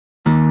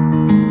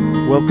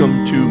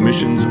Welcome to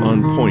Missions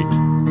on Point,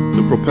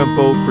 the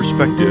Propempo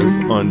perspective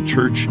on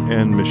church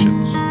and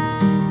missions.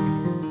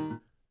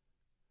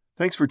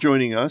 Thanks for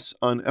joining us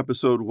on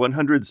episode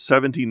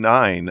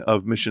 179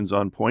 of Missions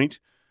on Point.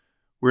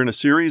 We're in a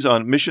series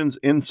on missions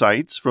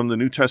insights from the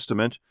New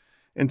Testament,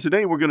 and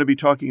today we're going to be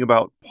talking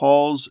about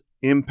Paul's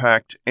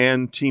impact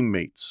and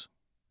teammates.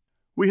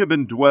 We have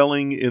been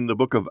dwelling in the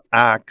book of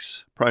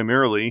Acts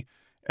primarily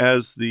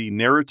as the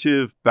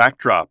narrative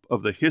backdrop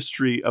of the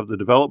history of the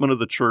development of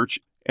the church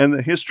and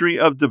the history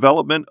of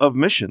development of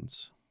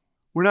missions.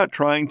 We're not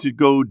trying to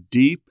go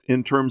deep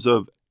in terms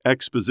of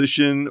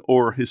exposition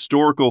or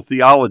historical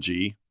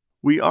theology.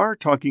 We are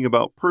talking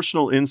about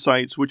personal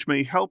insights which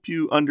may help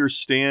you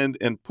understand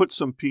and put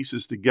some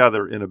pieces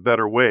together in a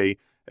better way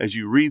as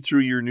you read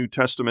through your New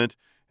Testament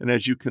and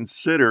as you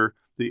consider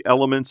the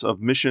elements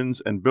of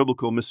missions and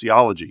biblical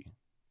missiology.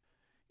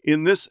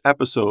 In this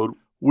episode,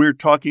 we're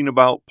talking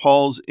about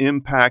Paul's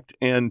impact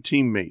and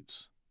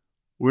teammates.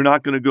 We're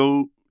not going to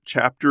go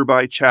chapter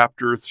by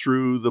chapter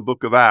through the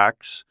book of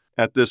Acts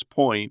at this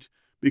point,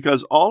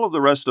 because all of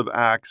the rest of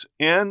Acts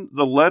and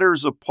the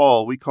letters of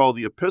Paul, we call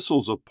the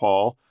epistles of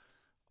Paul,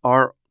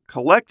 are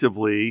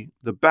collectively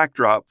the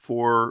backdrop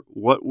for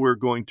what we're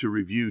going to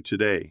review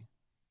today.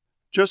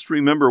 Just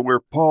remember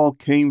where Paul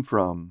came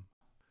from.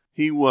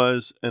 He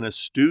was an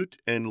astute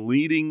and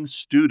leading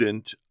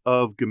student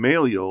of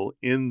Gamaliel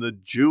in the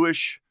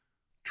Jewish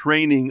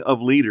training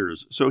of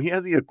leaders. So he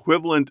had the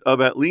equivalent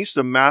of at least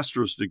a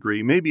master's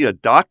degree, maybe a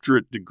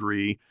doctorate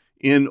degree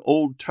in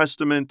Old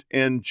Testament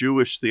and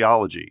Jewish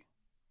theology.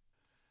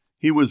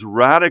 He was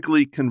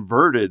radically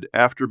converted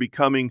after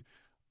becoming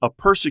a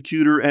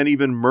persecutor and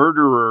even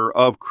murderer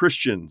of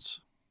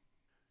Christians.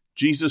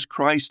 Jesus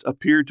Christ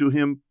appeared to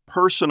him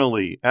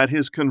personally at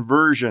his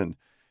conversion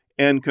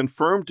and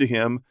confirmed to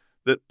him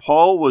that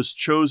Paul was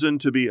chosen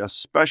to be a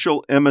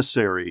special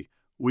emissary,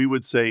 we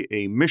would say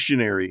a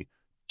missionary,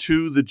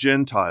 to the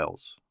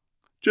Gentiles.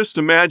 Just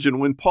imagine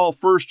when Paul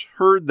first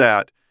heard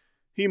that,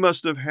 he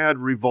must have had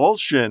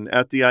revulsion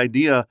at the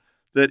idea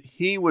that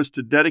he was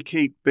to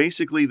dedicate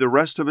basically the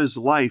rest of his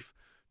life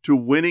to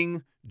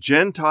winning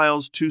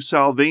Gentiles to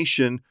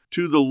salvation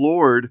to the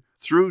Lord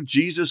through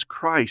Jesus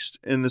Christ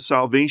and the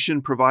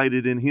salvation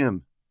provided in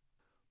him.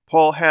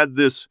 Paul had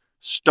this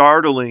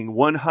startling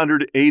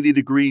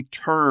 180-degree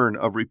turn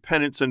of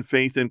repentance and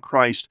faith in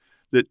Christ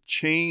that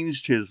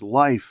changed his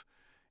life.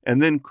 And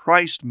then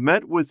Christ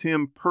met with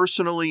him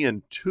personally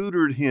and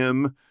tutored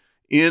him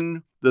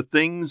in the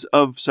things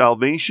of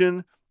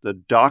salvation, the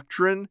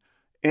doctrine,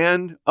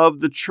 and of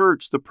the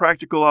church, the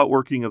practical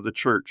outworking of the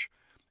church.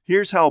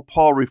 Here's how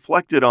Paul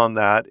reflected on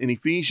that in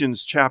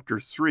Ephesians chapter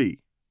 3.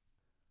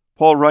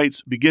 Paul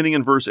writes, beginning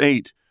in verse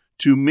 8,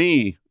 "To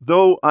me,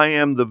 though I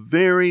am the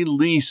very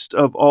least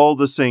of all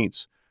the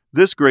saints,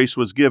 this grace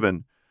was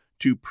given,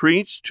 to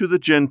preach to the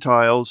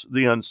Gentiles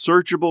the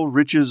unsearchable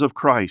riches of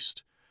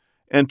Christ,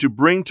 and to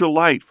bring to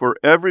light for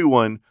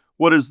everyone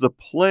what is the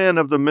plan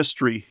of the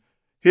mystery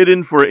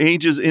hidden for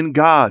ages in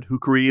God who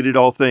created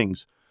all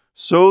things,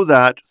 so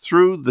that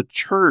through the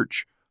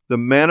church the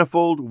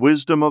manifold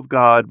wisdom of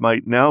God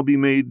might now be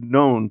made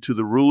known to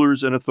the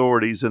rulers and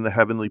authorities in the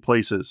heavenly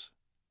places."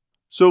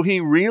 So he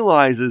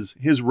realizes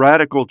his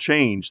radical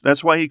change.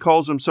 That's why he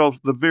calls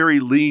himself the very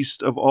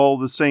least of all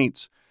the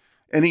saints.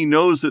 And he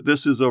knows that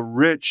this is a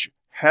rich,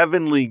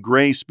 heavenly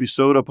grace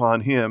bestowed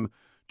upon him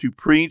to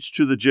preach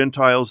to the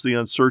Gentiles the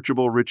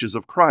unsearchable riches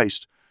of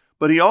Christ.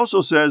 But he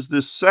also says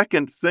this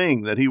second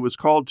thing that he was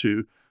called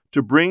to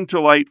bring to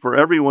light for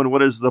everyone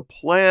what is the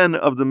plan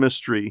of the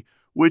mystery,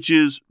 which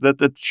is that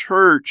the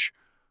church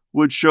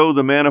would show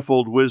the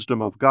manifold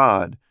wisdom of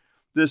God.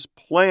 This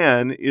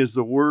plan is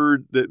the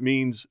word that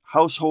means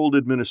household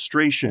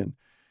administration.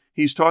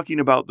 He's talking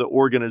about the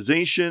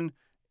organization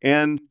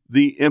and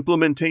the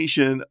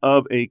implementation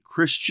of a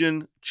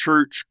Christian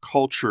church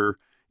culture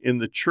in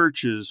the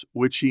churches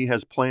which he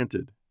has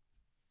planted.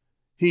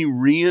 He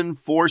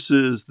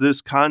reinforces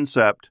this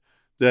concept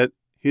that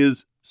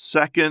his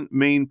second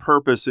main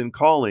purpose in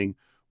calling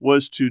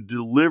was to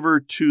deliver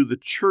to the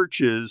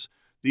churches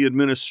the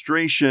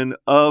administration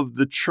of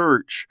the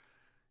church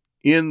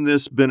in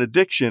this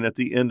benediction at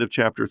the end of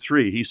chapter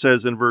 3. He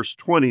says in verse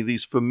 20,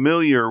 these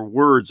familiar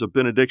words of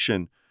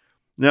benediction,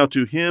 "Now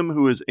to him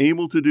who is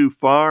able to do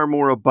far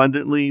more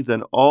abundantly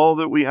than all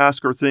that we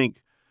ask or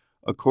think,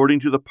 according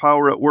to the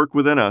power at work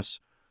within us,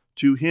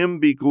 to him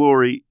be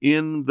glory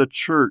in the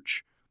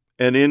church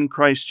and in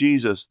Christ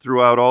Jesus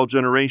throughout all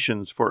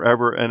generations,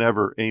 forever and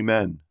ever.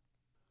 Amen."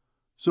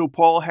 So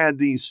Paul had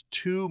these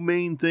two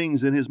main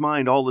things in his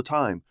mind all the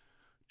time: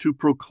 to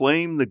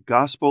proclaim the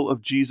gospel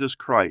of Jesus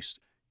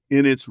Christ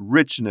in its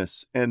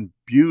richness and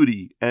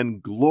beauty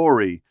and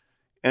glory,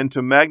 and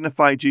to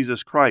magnify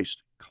Jesus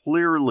Christ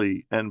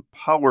clearly and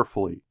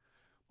powerfully,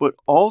 but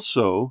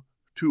also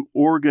to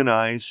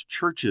organize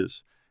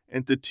churches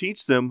and to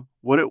teach them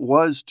what it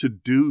was to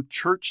do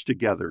church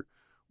together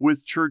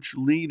with church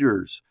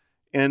leaders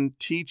and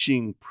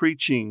teaching,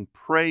 preaching,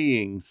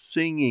 praying,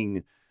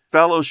 singing,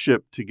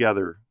 fellowship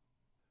together.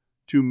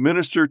 to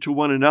minister to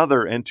one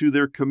another and to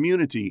their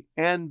community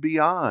and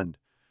beyond,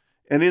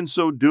 and in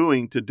so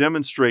doing to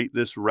demonstrate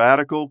this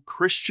radical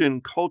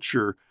Christian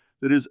culture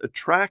that is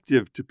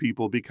attractive to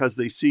people because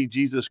they see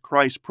Jesus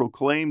Christ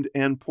proclaimed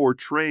and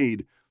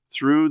portrayed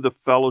through the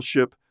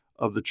fellowship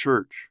of the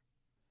church.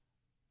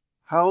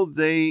 How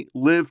they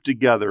live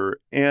together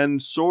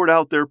and sort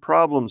out their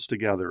problems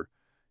together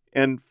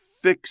and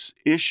fix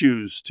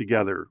issues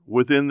together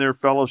within their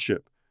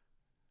fellowship.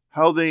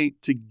 How they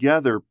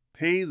together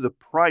pay the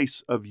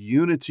price of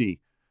unity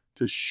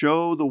to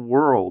show the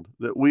world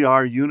that we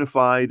are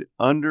unified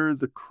under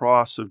the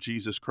cross of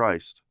Jesus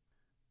Christ.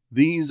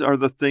 These are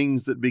the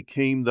things that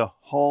became the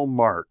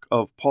hallmark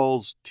of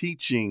Paul's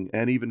teaching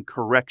and even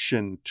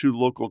correction to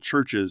local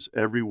churches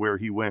everywhere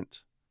he went.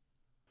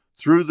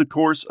 Through the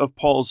course of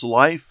Paul's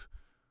life,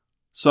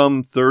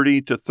 some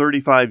 30 to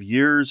 35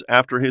 years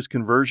after his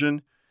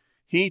conversion,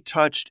 he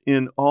touched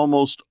in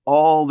almost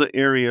all the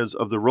areas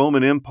of the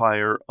Roman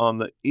Empire on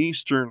the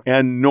eastern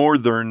and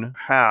northern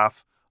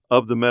half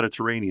of the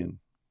Mediterranean.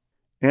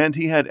 And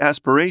he had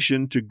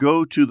aspiration to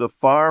go to the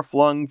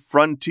far-flung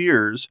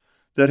frontiers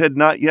that had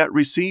not yet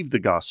received the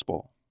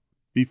gospel.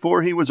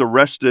 Before he was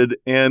arrested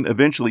and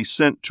eventually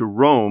sent to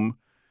Rome,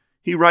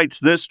 he writes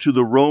this to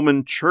the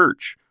Roman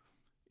church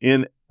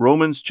in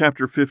Romans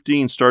chapter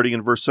 15, starting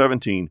in verse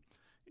 17.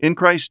 In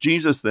Christ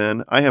Jesus,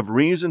 then, I have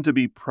reason to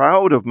be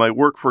proud of my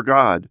work for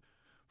God,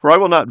 for I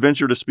will not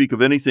venture to speak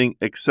of anything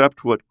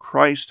except what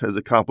Christ has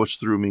accomplished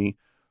through me,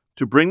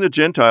 to bring the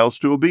Gentiles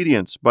to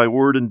obedience by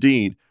word and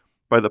deed,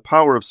 by the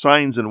power of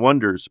signs and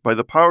wonders, by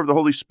the power of the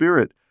Holy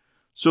Spirit,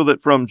 so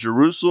that from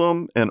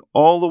Jerusalem and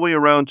all the way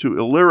around to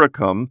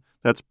Illyricum,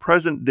 that's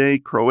present-day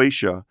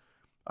Croatia,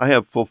 I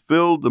have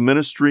fulfilled the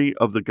ministry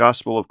of the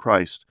gospel of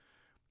Christ.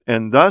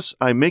 And thus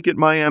I make it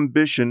my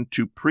ambition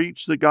to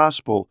preach the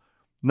gospel,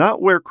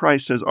 not where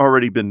Christ has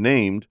already been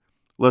named,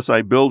 lest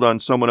I build on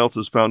someone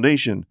else's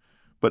foundation,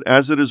 but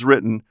as it is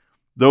written,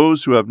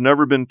 those who have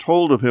never been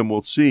told of him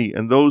will see,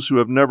 and those who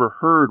have never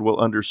heard will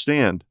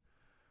understand.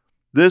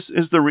 This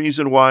is the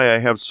reason why I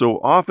have so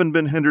often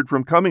been hindered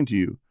from coming to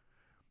you.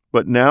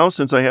 But now,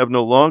 since I have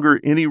no longer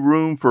any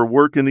room for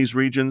work in these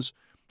regions,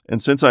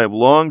 and since I have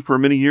longed for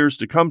many years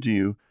to come to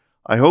you,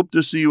 I hope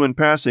to see you in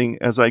passing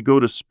as I go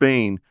to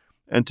Spain,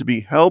 and to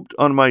be helped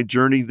on my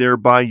journey there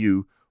by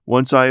you,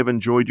 once I have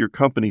enjoyed your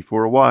company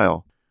for a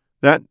while.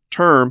 That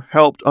term,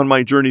 helped on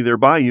my journey there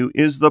by you,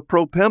 is the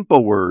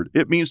propempa word.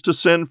 It means to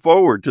send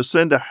forward, to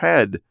send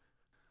ahead.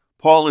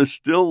 Paul is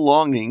still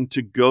longing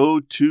to go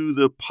to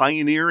the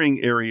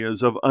pioneering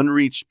areas of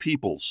unreached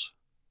peoples.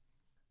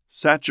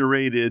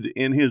 Saturated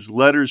in his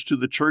letters to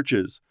the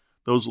churches,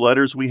 those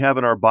letters we have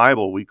in our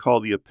Bible we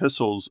call the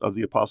epistles of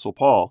the Apostle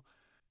Paul,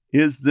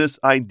 is this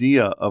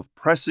idea of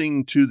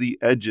pressing to the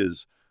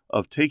edges,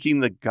 of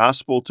taking the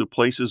gospel to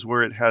places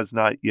where it has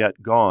not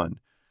yet gone,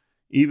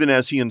 even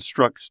as he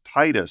instructs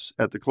Titus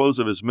at the close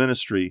of his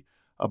ministry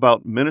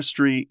about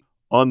ministry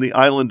on the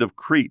island of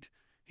Crete.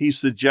 He's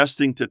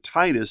suggesting to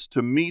Titus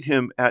to meet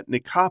him at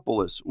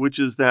Nicopolis, which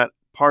is that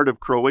part of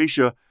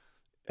Croatia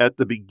at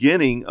the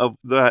beginning of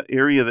that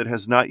area that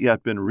has not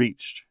yet been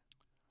reached.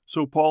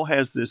 So Paul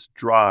has this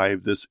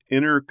drive, this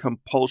inner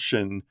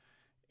compulsion,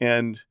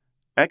 and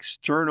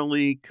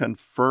externally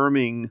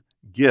confirming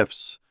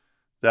gifts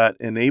that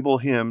enable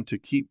him to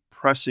keep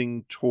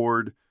pressing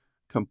toward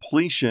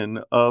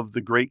completion of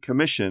the Great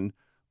Commission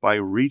by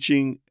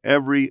reaching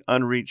every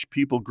unreached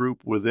people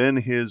group within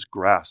his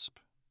grasp.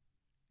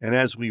 And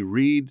as we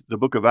read the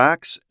book of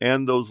Acts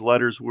and those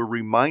letters, we're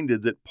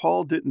reminded that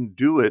Paul didn't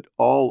do it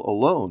all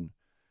alone.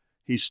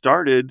 He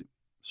started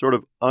sort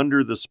of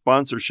under the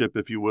sponsorship,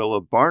 if you will,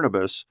 of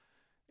Barnabas,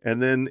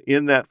 and then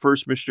in that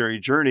first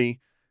missionary journey,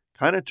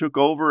 kind of took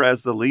over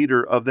as the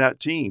leader of that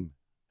team.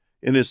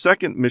 In his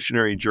second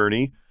missionary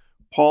journey,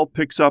 Paul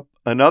picks up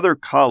another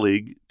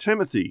colleague,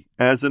 Timothy,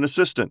 as an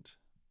assistant.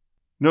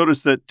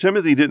 Notice that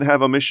Timothy didn't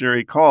have a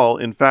missionary call.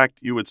 In fact,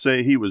 you would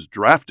say he was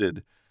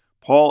drafted.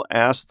 Paul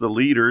asked the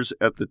leaders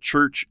at the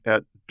church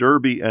at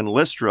Derbe and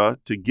Lystra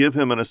to give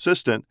him an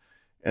assistant,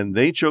 and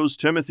they chose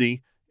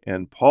Timothy,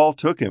 and Paul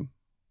took him.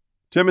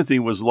 Timothy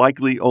was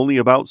likely only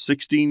about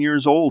 16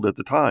 years old at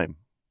the time.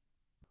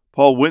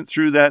 Paul went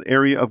through that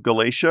area of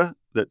Galatia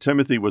that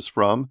Timothy was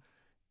from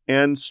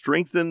and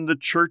strengthened the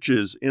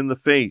churches in the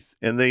faith,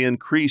 and they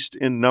increased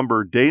in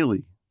number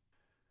daily.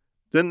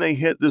 Then they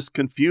hit this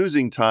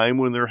confusing time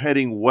when they're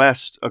heading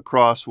west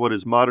across what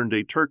is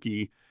modern-day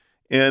Turkey,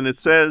 and it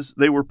says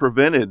they were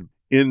prevented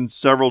in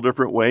several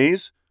different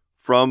ways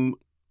from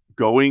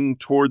going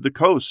toward the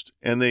coast,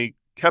 and they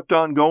kept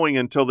on going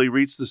until they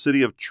reached the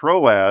city of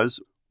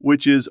Troas,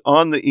 which is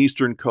on the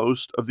eastern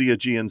coast of the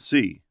Aegean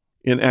Sea.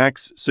 In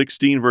Acts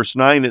 16, verse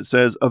 9, it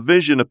says, "A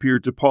vision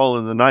appeared to Paul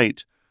in the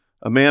night.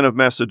 A man of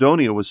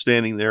Macedonia was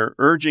standing there,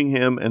 urging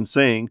him and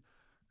saying,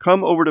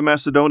 'Come over to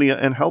Macedonia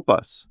and help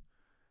us.'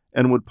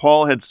 And when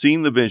Paul had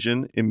seen the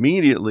vision,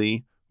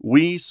 immediately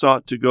we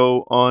sought to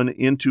go on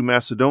into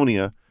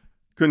Macedonia,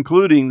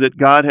 concluding that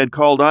God had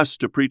called us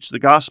to preach the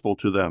gospel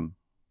to them."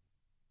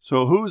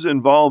 So who's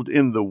involved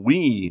in the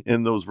we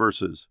in those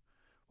verses?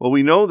 Well,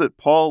 we know that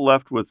Paul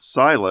left with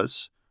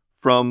Silas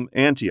from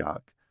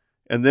Antioch,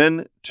 and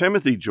then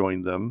Timothy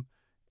joined them,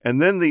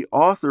 and then the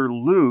author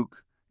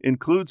Luke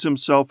includes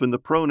himself in the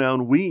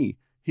pronoun we.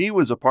 He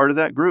was a part of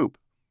that group.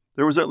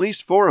 There was at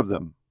least 4 of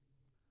them.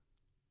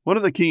 One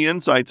of the key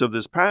insights of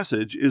this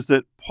passage is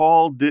that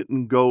Paul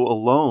didn't go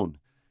alone.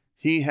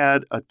 He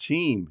had a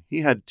team.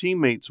 He had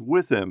teammates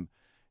with him,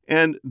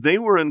 and they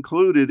were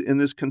included in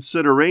this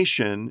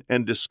consideration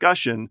and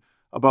discussion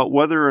about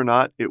whether or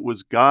not it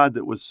was God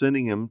that was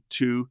sending him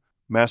to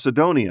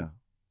Macedonia.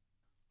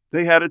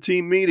 They had a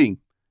team meeting,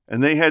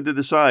 and they had to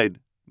decide,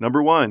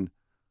 number 1,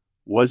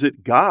 was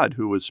it God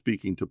who was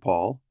speaking to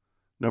Paul?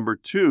 Number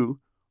 2,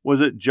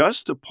 was it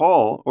just to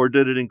Paul, or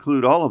did it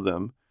include all of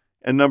them?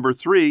 And number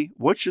 3,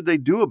 what should they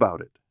do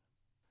about it?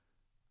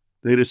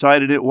 They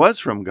decided it was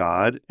from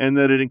God and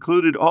that it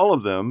included all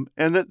of them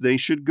and that they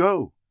should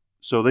go.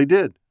 So they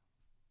did.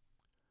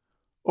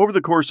 Over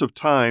the course of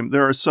time,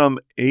 there are some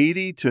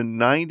 80 to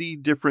 90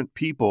 different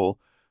people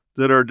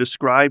that are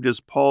described as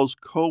Paul's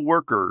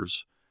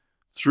co-workers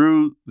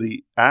through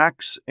the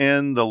Acts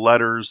and the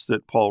letters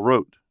that Paul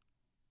wrote.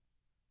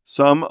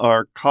 Some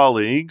are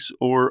colleagues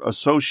or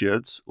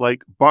associates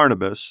like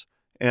Barnabas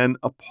and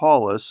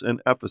Apollos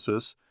in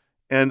Ephesus,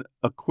 and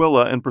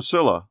Aquila and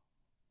Priscilla.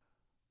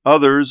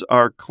 Others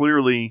are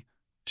clearly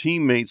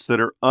teammates that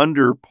are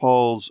under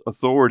Paul's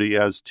authority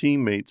as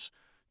teammates,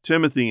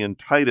 Timothy and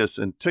Titus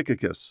and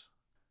Tychicus.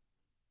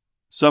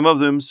 Some of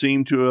them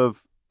seem to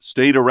have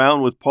stayed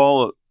around with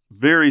Paul a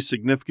very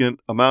significant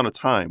amount of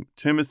time,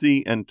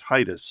 Timothy and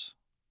Titus.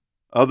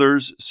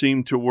 Others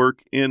seem to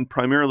work in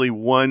primarily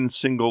one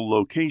single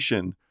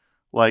location,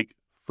 like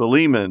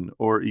Philemon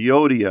or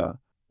Euodia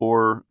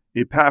or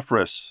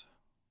Epaphras.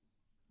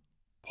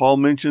 Paul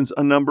mentions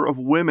a number of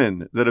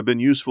women that have been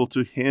useful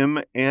to him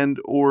and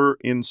or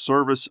in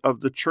service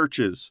of the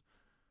churches.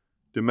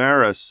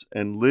 Damaris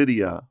and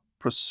Lydia,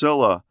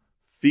 Priscilla,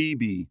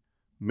 Phoebe,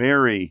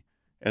 Mary,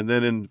 and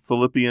then in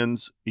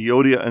Philippians,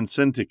 Euodia and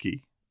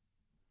Syntyche.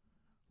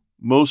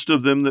 Most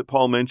of them that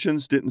Paul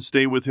mentions didn't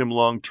stay with him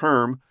long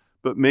term,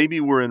 but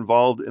maybe were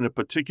involved in a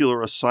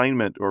particular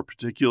assignment or a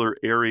particular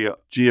area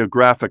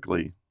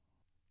geographically.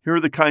 Here are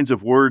the kinds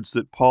of words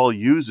that Paul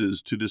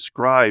uses to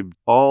describe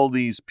all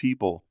these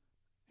people.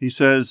 He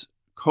says,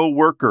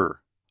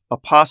 co-worker,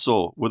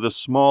 apostle with a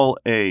small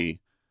a,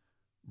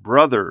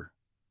 brother,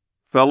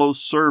 fellow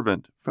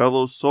servant,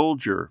 fellow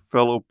soldier,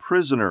 fellow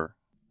prisoner.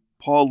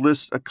 Paul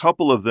lists a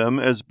couple of them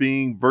as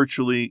being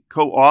virtually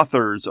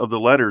co-authors of the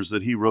letters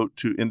that he wrote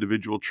to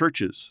individual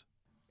churches.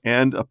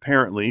 And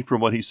apparently,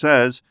 from what he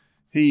says,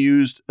 he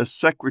used a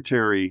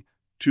secretary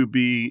to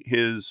be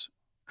his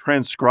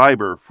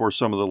transcriber for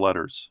some of the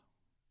letters.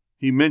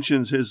 He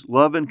mentions his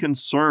love and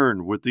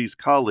concern with these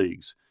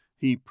colleagues.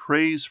 He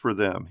prays for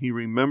them. He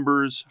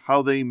remembers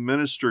how they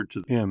ministered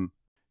to him.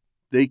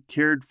 They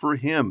cared for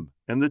him,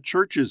 and the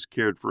churches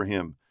cared for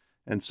him,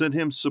 and sent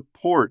him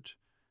support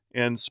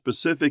and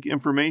specific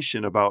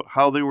information about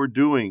how they were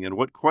doing and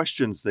what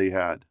questions they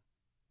had.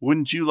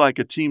 Wouldn't you like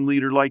a team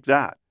leader like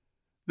that?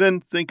 Then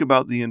think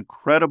about the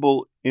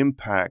incredible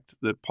impact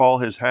that Paul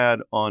has had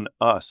on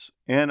us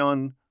and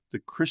on the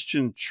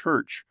Christian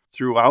church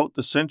throughout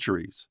the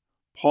centuries.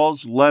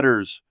 Paul's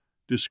letters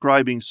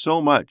describing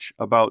so much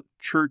about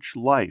church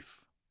life,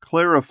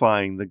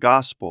 clarifying the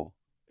gospel,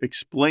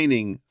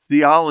 explaining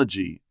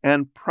theology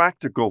and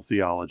practical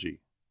theology.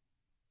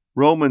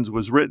 Romans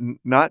was written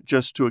not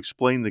just to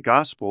explain the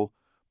gospel,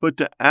 but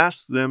to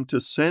ask them to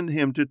send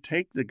him to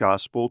take the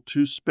gospel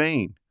to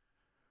Spain.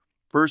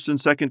 1st and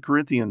 2nd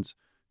Corinthians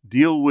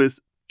deal with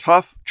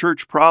tough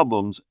church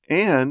problems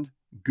and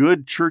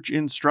good church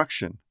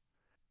instruction.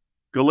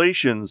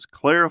 Galatians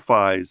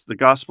clarifies the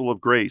gospel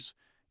of grace.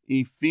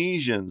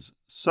 Ephesians,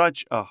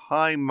 such a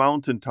high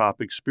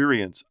mountaintop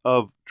experience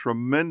of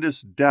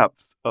tremendous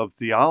depth of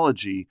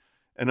theology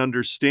and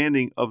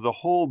understanding of the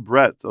whole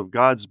breadth of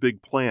God's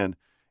big plan,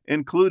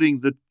 including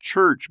the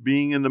church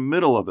being in the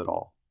middle of it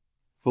all.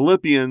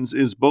 Philippians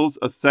is both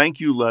a thank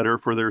you letter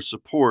for their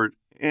support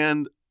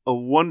and a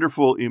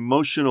wonderful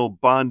emotional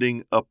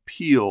bonding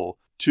appeal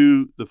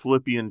to the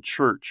Philippian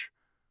church.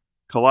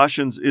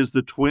 Colossians is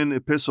the twin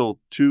epistle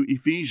to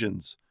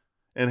Ephesians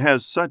and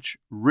has such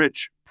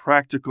rich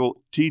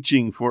practical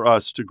teaching for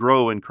us to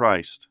grow in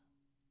Christ.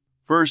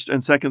 1st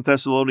and 2nd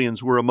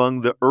Thessalonians were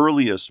among the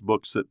earliest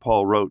books that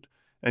Paul wrote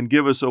and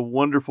give us a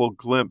wonderful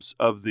glimpse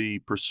of the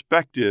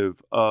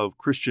perspective of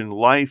Christian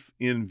life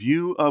in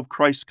view of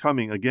Christ's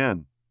coming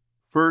again.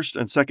 1st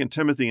and 2nd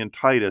Timothy and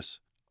Titus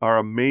are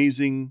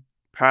amazing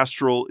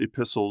pastoral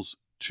epistles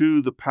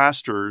to the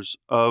pastors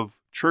of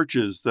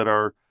churches that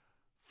are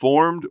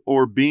formed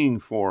or being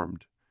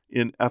formed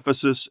in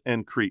Ephesus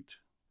and Crete.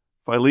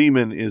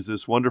 Philemon is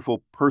this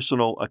wonderful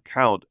personal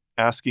account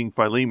asking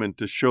Philemon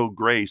to show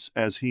grace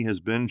as he has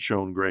been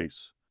shown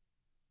grace.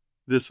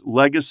 This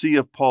legacy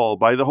of Paul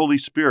by the Holy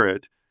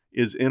Spirit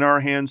is in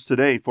our hands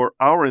today for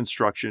our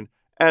instruction,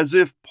 as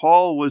if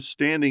Paul was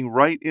standing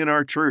right in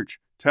our church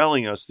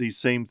telling us these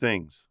same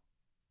things.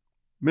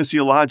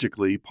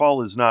 Missiologically,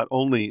 Paul is not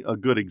only a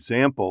good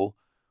example,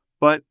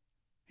 but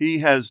He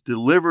has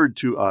delivered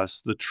to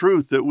us the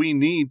truth that we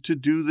need to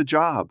do the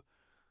job.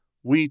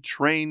 We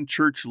train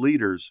church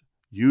leaders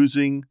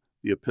using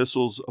the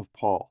epistles of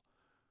Paul.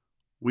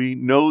 We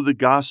know the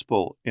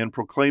gospel and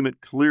proclaim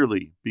it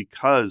clearly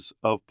because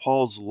of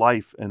Paul's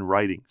life and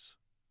writings.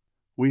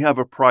 We have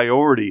a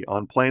priority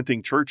on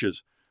planting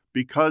churches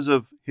because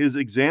of his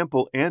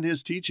example and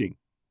his teaching.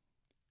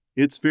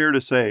 It's fair to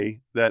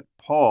say that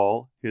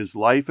Paul, his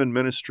life and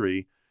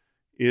ministry,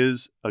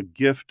 is a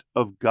gift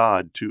of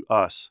God to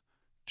us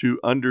to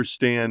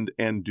understand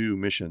and do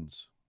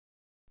missions.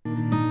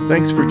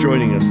 Thanks for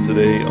joining us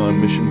today on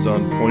Missions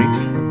on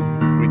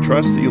Point. We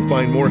trust that you'll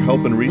find more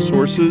help and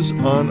resources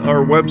on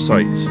our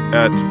websites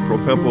at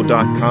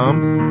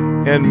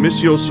propempo.com and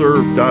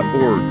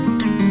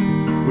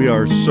missioserve.org. We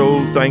are so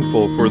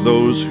thankful for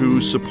those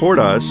who support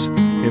us,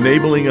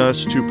 enabling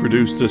us to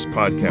produce this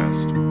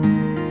podcast.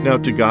 Now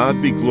to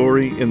God be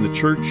glory in the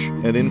church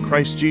and in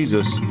Christ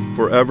Jesus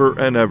forever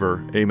and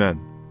ever.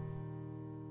 Amen.